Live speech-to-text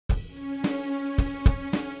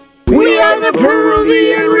the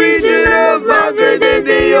Peruvian region of Madre de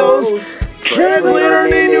Dios.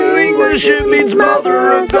 Translated into English, it means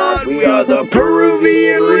Mother of God. We are the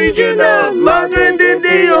Peruvian region of Madre de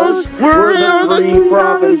Dios. We're the three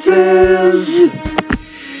provinces.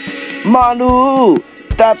 Manu,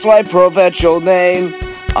 that's my provincial name.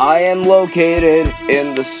 I am located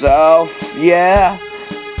in the south, yeah.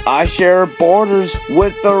 I share borders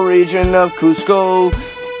with the region of Cusco.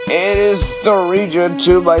 It is the region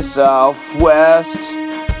to my southwest.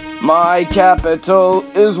 My capital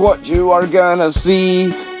is what you are gonna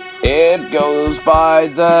see. It goes by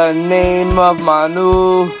the name of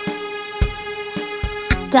Manu.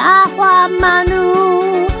 Dahua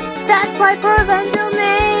Manu, that's my provincial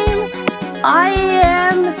name. I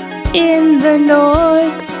am in the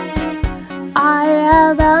north. I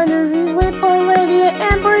have boundaries with Bolivia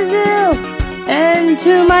and Brazil. And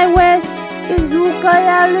to my west is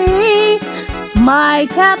Ucayali. My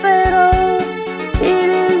capital, it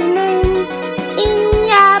is named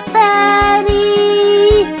Iñapari.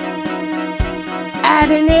 At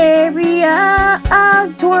an area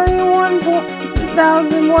of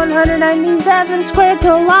 21,197 square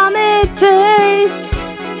kilometers.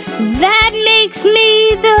 That makes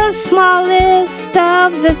me the smallest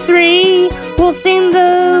of the three. We'll sing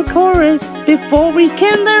the chorus before we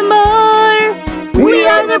can learn more. We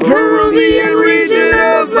are the Peruvian region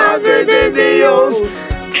of Madre de Dios.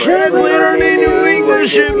 Translated into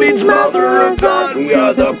English, it means Mother of God. We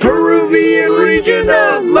are the Peruvian region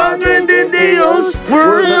of Madre de Dios.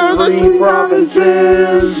 We're the three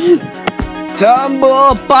provinces.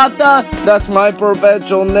 Tambopata, that's my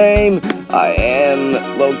provincial name. I am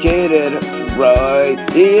located right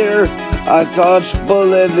here. I touch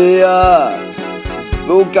Bolivia,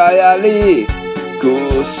 Ucayali,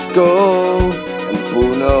 Cusco, and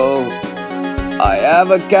Puno. I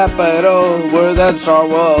have a capital where that star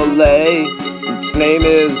will lay. Its name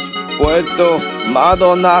is Puerto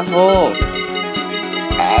Maldonado.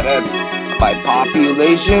 My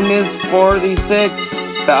population is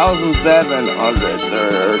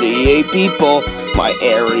 46,738 people. My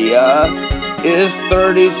area is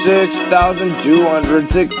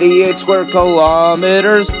 36,268 square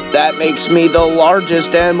kilometers. That makes me the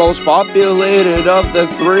largest and most populated of the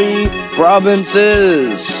three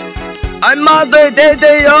provinces. I'm Madre de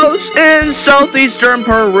Dios in southeastern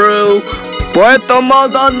Peru. Puerto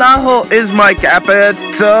Maldonado is my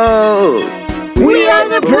capital. We are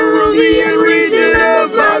the Peruvian region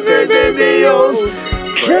of Madre de Dios.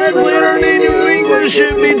 Translated into English,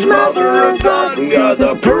 it means Mother of God. We are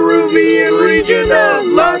the Peruvian region of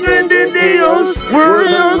Madre de Dios. We're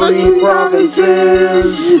the three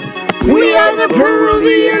provinces. We are the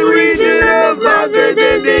Peruvian region of Madre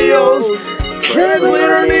de Dios.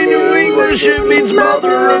 Translated into English, it means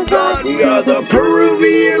Mother of God. We are the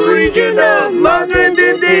Peruvian region of Madre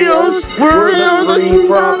de Dios. We're the three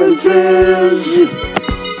provinces.